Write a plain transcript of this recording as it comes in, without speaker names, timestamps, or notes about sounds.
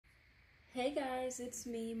Hey guys, it's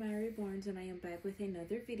me, Mya Reborns, and I am back with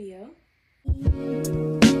another video.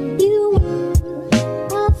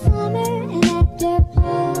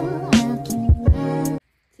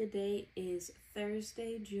 Today is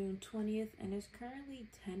Thursday, June 20th, and it's currently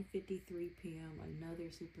 10:53 p.m. Another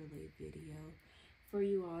super late video for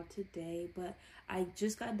you all today, but I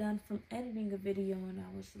just got done from editing a video and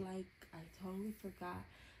I was like, I totally forgot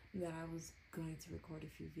that I was going to record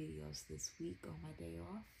a few videos this week on my day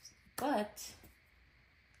off. But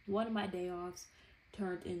one of my day offs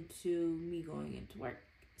turned into me going into work.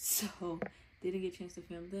 So didn't get a chance to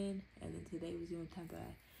film then. And then today was the only time that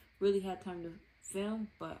I really had time to film,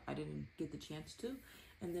 but I didn't get the chance to.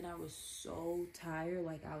 And then I was so tired.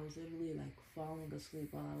 Like I was literally like falling asleep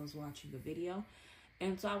while I was watching the video.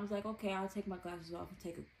 And so I was like, okay, I'll take my glasses off and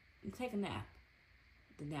take a nap.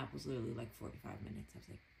 The nap was literally like 45 minutes. I was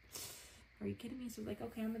like, are you kidding me? So I was like,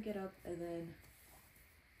 okay, I'm gonna get up, and then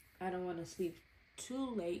I don't want to sleep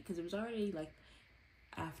too late because it was already like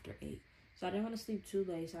after 8. So I didn't want to sleep too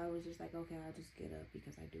late. So I was just like, okay, I'll just get up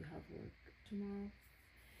because I do have work tomorrow.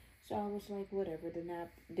 So I was like, whatever. The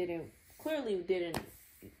nap clearly didn't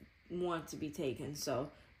want to be taken.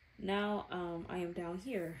 So now I am down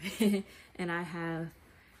here and I have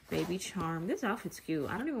Baby Charm. This outfit's cute.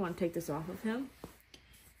 I don't even want to take this off of him.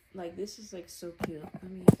 Like, this is like so cute.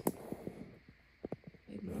 Let me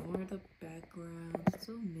ignore the background. It's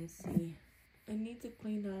so messy. I need to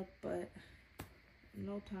clean up, but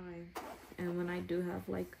no time. And when I do have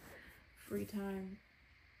like free time,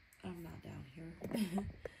 I'm not down here.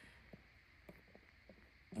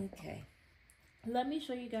 Okay, let me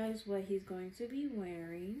show you guys what he's going to be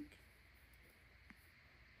wearing.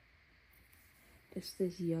 It's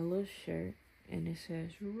this yellow shirt and it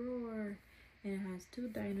says Roar, and it has 2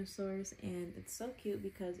 dinosaurs, and it's so cute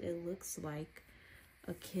because it looks like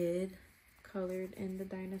a kid colored in the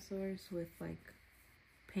dinosaurs with like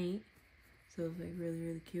paint. So it's like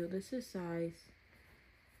really cute. This is size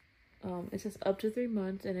it says up to 3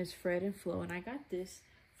 months, and it's Fred and Flo, and I got this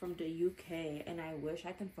from the UK, and I wish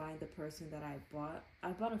I can find the person that I bought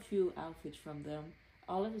a few outfits from them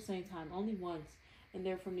all at the same time, only once, and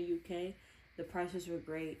they're from the UK. The prices were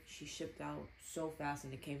great. She shipped out so fast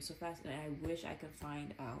and it came so fast, and I wish I could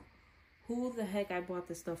find out who the heck I bought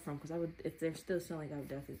this stuff from, because I would, if they're still selling, I would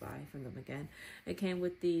definitely buy from them again. It came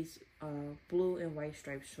with these blue and white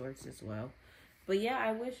striped shorts as well. But yeah,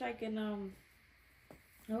 I wish I can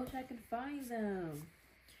find them.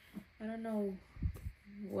 I don't know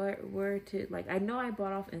where to, like, I know I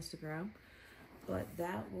bought off Instagram, but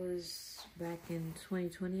that was back in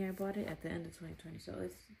 2020. I bought it at the end of 2020, so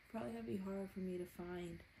it's probably gonna be hard for me to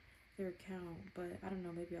find their account, but I don't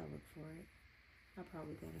know, maybe I'll look for it. I'm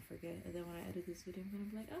probably gonna forget, and then when I edit this video, I'm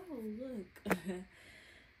gonna be like, oh, look.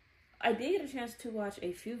 I did get a chance to watch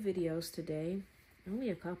a few videos today, only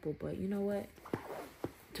a couple, but you know what?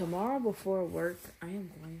 Tomorrow before work, I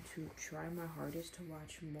am going to try my hardest to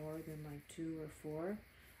watch more than like 2 or 4.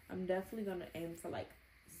 I'm definitely gonna aim for like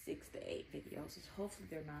 6 to 8 videos. Hopefully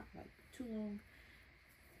they're not like too long.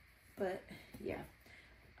 But yeah.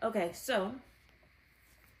 Okay, so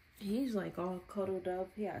he's like all cuddled up.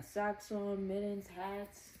 He has socks on, mittens,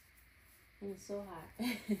 hats. And it's so hot.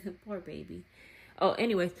 Poor baby. Oh,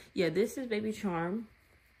 anyways, yeah, this is Baby Charm.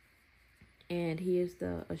 And he is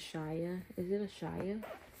the Ashaya. Is it Ashaya?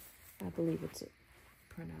 I believe it's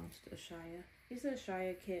pronounced Ashaya. He's the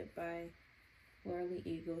Ashaya kit by Whirly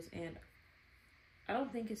Eagles. And I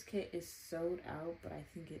don't think his kit is sold out, but I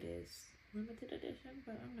think it is limited edition,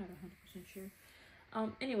 but I'm not 100% sure.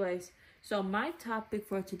 Anyways, so my topic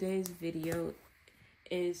for today's video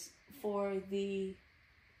is for the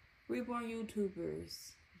Reborn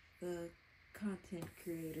YouTubers, the content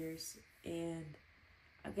creators, and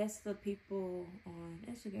I guess the people on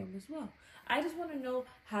Instagram as well. I just want to know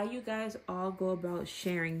how you guys all go about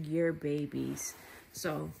sharing your babies.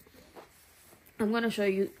 So I'm going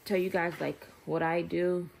to tell you guys like what I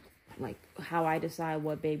do, like how I decide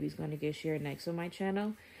what baby's going to get shared next on my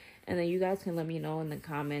channel. And then you guys can let me know in the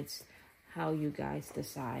comments how you guys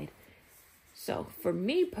decide. So for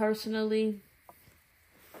me personally,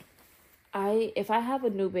 if I have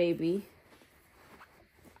a new baby,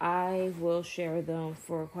 I will share them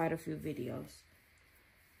for quite a few videos.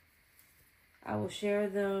 I will share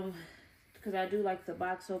them because I do like the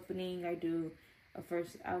box opening. I do a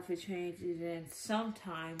first outfit change, and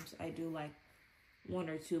sometimes I do like 1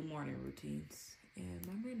 or 2 morning routines. And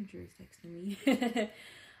my manager is texting me.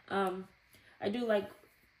 I do like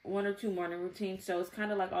 1 or 2 morning routines, so it's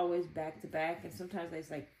kind of like always back to back, and sometimes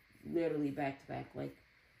it's like literally back to back. Like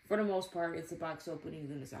for the most part, it's a box opening,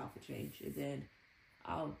 then it's outfit change, and then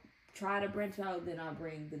I'll try to branch out, then I'll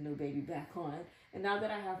bring the new baby back on. And now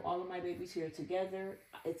that I have all of my babies here together,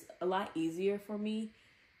 it's a lot easier for me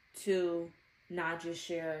to not just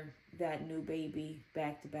share that new baby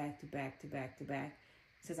back to back to back to back to back,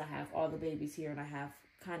 since I have all the babies here and I have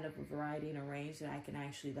kind of a variety and a range that I can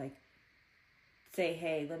actually like say,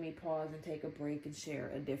 hey, let me pause and take a break and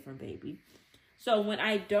share a different baby. So when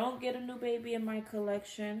I don't get a new baby in my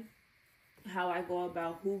collection, how I go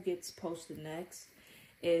about who gets posted next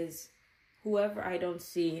is whoever I don't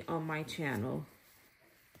see on my channel.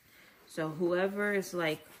 So whoever is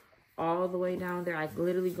like all the way down there, I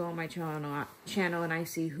literally go on my channel and I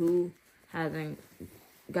see who hasn't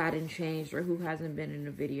gotten changed or who hasn't been in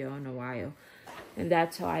a video in a while. And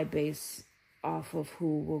that's how I base off of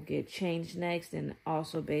who will get changed next, and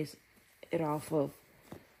also base it off of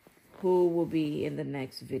who will be in the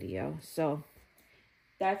next video. So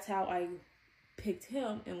that's how I picked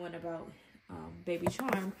him and went about Baby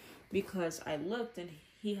Charm, because I looked and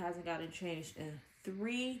he hasn't gotten changed in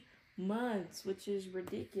 3 months, which is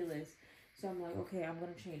ridiculous. So I'm like, okay, I'm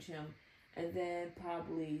gonna change him. And then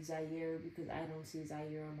probably Zaire, because I don't see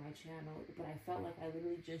Zaire on my channel, but I felt like I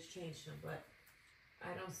literally just changed him, but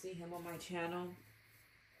I don't see him on my channel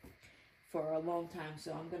for a long time,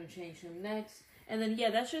 so I'm gonna change him next. And then yeah,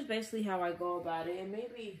 that's just basically how I go about it. And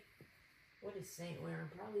maybe, what is Saint wearing?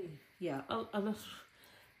 Probably, yeah.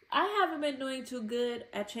 I haven't been doing too good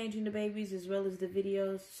at changing the babies as well as the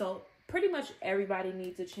videos, so pretty much everybody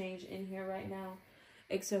needs a change in here right now,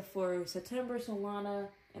 except for September, Solana,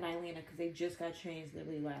 and Eilena, because they just got changed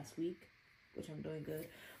literally last week, which I'm doing good.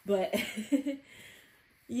 But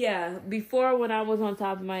yeah, before, when I was on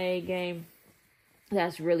top of my A game,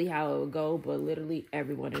 that's really how it would go. But literally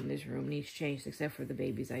everyone in this room needs changed except for the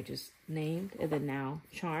babies I just named, and then now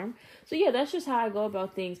Charm. So yeah, that's just how I go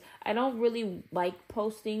about things. I don't really like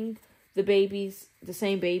posting the babies, the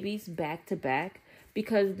same babies back to back,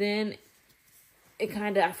 because then it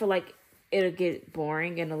kind of, I feel like it'll get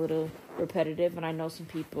boring and a little repetitive. And I know some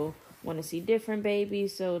people want to see different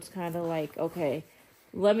babies, so it's kind of like, okay,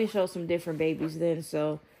 let me show some different babies then,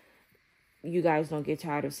 so you guys don't get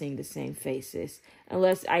tired of seeing the same faces.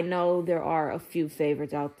 Unless I know there are a few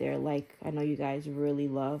favorites out there, like I know you guys really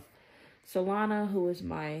love Solana, who is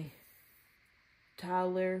my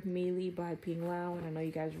toddler, Mealy by Ping Lao, and I know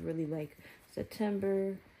you guys really like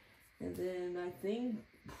September. And then I think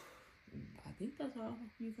that's all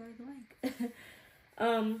you guys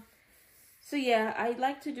like. So yeah, I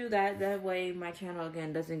like to do that. That way my channel,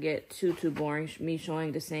 again, doesn't get too boring, me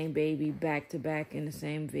showing the same baby back to back in the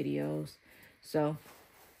same videos. So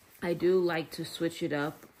I do like to switch it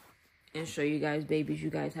up and show you guys babies you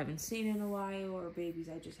guys haven't seen in a while, or babies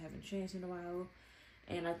I just haven't changed in a while.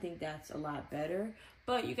 And I think that's a lot better.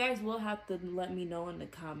 But you guys will have to let me know in the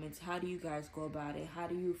comments, how do you guys go about it? How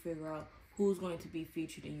do you figure out who's going to be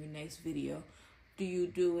featured in your next video? Do you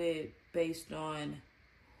do it based on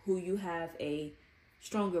who you have a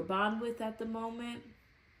stronger bond with at the moment?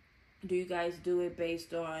 Do you guys do it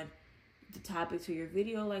based on the topic to your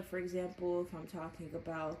video? Like, for example, if I'm talking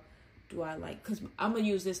about, do I like, because I'm going to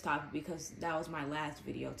use this topic because that was my last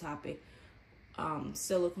video topic,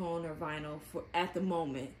 silicone or vinyl for at the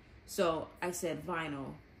moment. So I said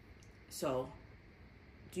vinyl. So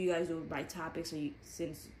do you guys do it by topic? So you,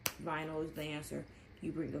 since vinyl is the answer,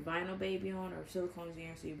 you bring a vinyl baby on, or silicone is the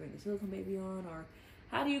answer, you bring a silicone baby on? Or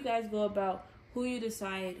how do you guys go about who you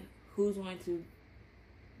decide who's going to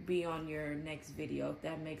be on your next video, if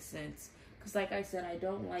that makes sense? Because like I said, I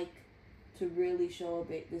don't like to really show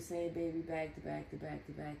the same baby back to back to back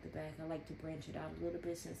to back to back. I like to branch it out a little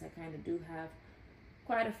bit, since I kind of do have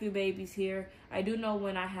quite a few babies here. I do know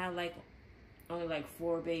when I had like only like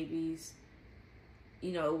 4 babies,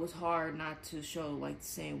 you know, it was hard not to show like the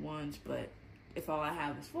same ones. But if all I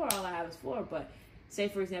have is 4, all I have is 4. But say,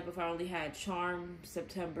 for example, if I only had Charm,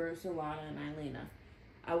 September, Solana, and Eilena,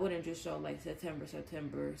 I wouldn't just show like September,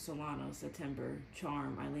 Solana, September,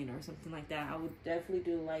 Charm, Eilena, or something like that. I would definitely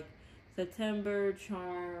do like September,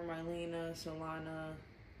 Charm, Eilena, Solana,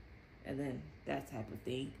 and then that type of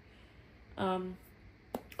thing.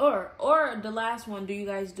 Or the last one, do you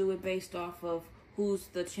guys do it based off of who's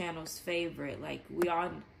the channel's favorite? Like, we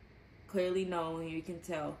all clearly know, and you can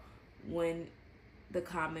tell when the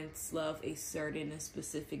comments love a certain and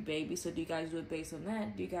specific baby. So do you guys do it based on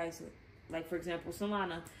that? Do you guys, like, for example,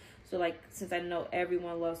 Solana? So like, since I know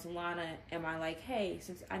everyone loves Solana, am I like, hey,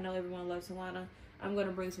 since I know everyone loves Solana, I'm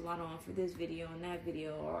gonna bring Solana on for this video and that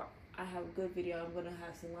video? Or I have a good video, I'm gonna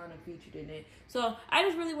have Solana featured in it. So I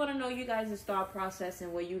just really want to know you guys' thought process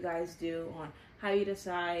and what you guys do on how you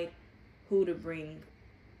decide who to bring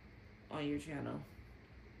on your channel.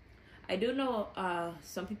 I do know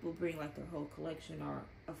some people bring like their whole collection or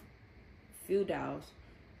a few dolls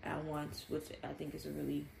at once, which I think is a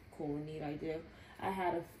really cool and neat idea. I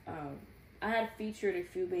had featured a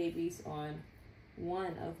few babies on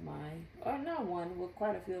one of my, or not one, well,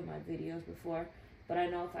 quite a few of my videos before. But I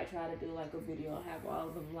know if I try to do like a video, have all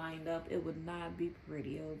of them lined up, it would not be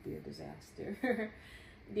pretty. It would be a disaster.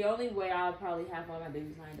 The only way I'll probably have all my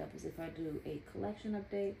babies lined up is if I do a collection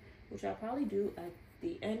update, which I'll probably do at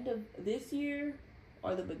the end of this year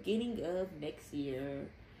or the beginning of next year.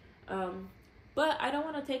 But I don't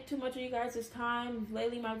want to take too much of you guys' time.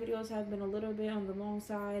 Lately, my videos have been a little bit on the long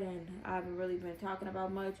side, and I haven't really been talking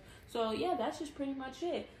about much. So, yeah, that's just pretty much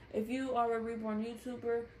it. If you are a Reborn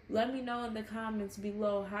YouTuber, let me know in the comments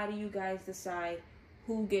below, how do you guys decide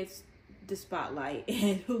who gets the spotlight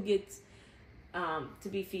and who gets to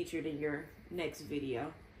be featured in your next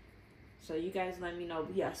video. So, you guys let me know.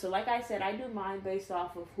 Yeah, so like I said, I do mine based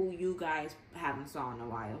off of who you guys haven't saw in a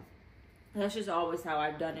while. That's just always how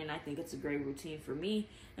I've done it, and I think it's a great routine for me,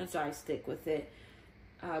 and so I stick with it.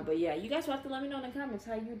 But yeah, you guys will have to let me know in the comments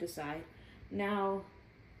how you decide. Now,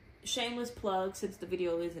 shameless plug, since the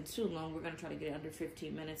video isn't too long, we're going to try to get it under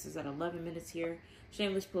 15 minutes. It's at 11 minutes here.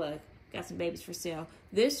 Shameless plug. Got some babies for sale.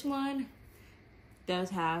 This one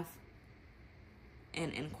does have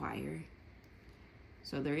an inquiry.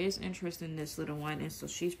 So there is interest in this little one, and so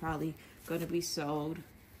she's probably going to be sold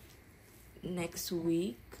next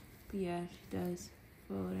week. But yeah, she does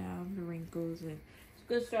fall down the wrinkles, and it's a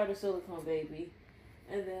good start of silicone baby.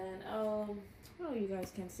 And then, oh, you guys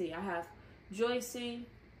can see, I have Joycey.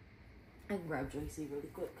 I can grab Joycey really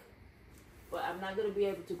quick, but I'm not going to be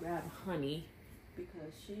able to grab Honey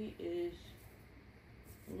because she is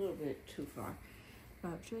a little bit too far.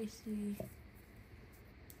 Grab Joycey.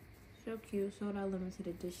 So cute, sold out limited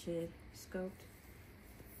edition, scoped.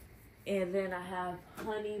 And then I have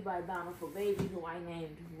Honey by Bountiful Baby, who I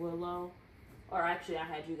named Willow. Or actually, I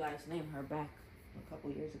had you guys name her back a couple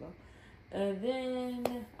years ago. And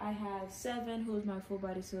then I have Seven, who is my full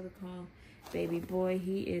body silicone baby boy.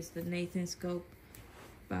 He is the Nathan Scope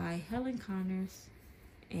by Helen Connors.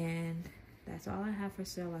 And that's all I have for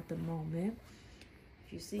sale at the moment.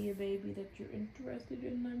 If you see a baby that you're interested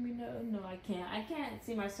in, let me know. No, I can't. I can't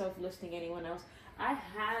see myself listing anyone else. I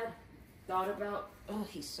had thought about, oh,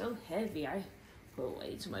 he's so heavy. I put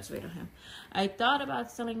way too much weight on him. I thought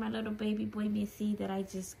about selling my little baby boy Missy that I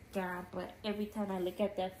just got, but every time I look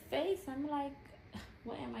at that face, I'm like,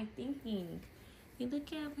 what am I thinking? Hey,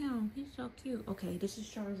 look at him. He's so cute. Okay, this is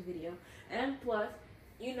Char's video. And plus,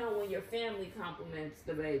 you know, when your family compliments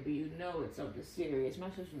the baby, you know it's something serious. My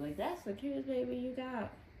sister was like, that's the cutest baby you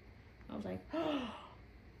got. I was like,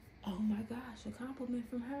 oh my gosh, a compliment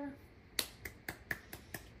from her.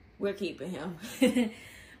 We're keeping him.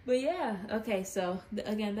 But yeah, okay, so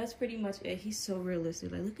again, that's pretty much it. He's so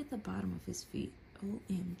realistic. Like, look at the bottom of his feet.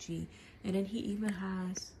 OMG. And then he even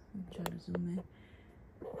has, I'm trying to zoom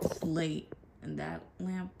in, slate. And that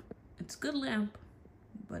lamp, it's a good lamp,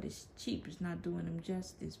 but it's cheap. It's not doing him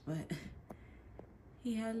justice. But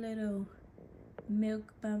he had little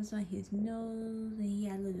milk bumps on his nose, and he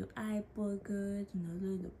had little eye boogers and a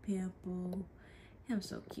little pimple. I'm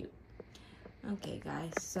so cute. Okay,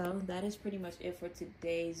 guys, so that is pretty much it for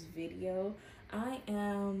today's video. I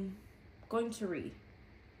am going to read.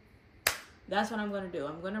 That's what I'm going to do.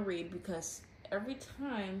 I'm going to read because every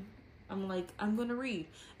time I'm like, I'm going to read.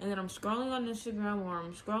 And then I'm scrolling on Instagram or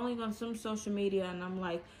I'm scrolling on some social media and I'm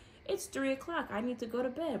like, it's 3 o'clock. I need to go to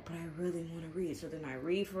bed, but I really want to read. So then I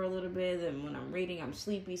read for a little bit. And when I'm reading, I'm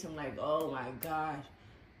sleepy. So I'm like, oh my gosh,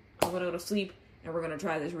 I'm going to go to sleep and we're going to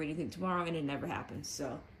try this reading thing tomorrow. And it never happens.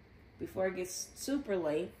 So before it gets super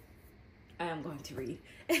late, I am going to read.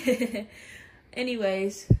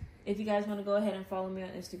 Anyways, if you guys want to go ahead and follow me on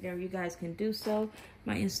Instagram, you guys can do so.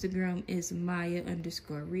 My Instagram is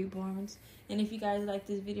Mya_Reborns. And if you guys like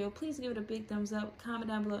this video, please give it a big thumbs up. Comment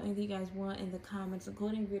down below anything you guys want in the comments,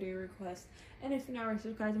 including video requests. And if you're not already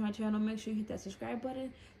subscribed to my channel, make sure you hit that subscribe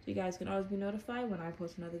button so you guys can always be notified when I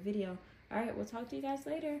post another video. Alright, we'll talk to you guys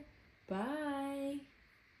later. Bye.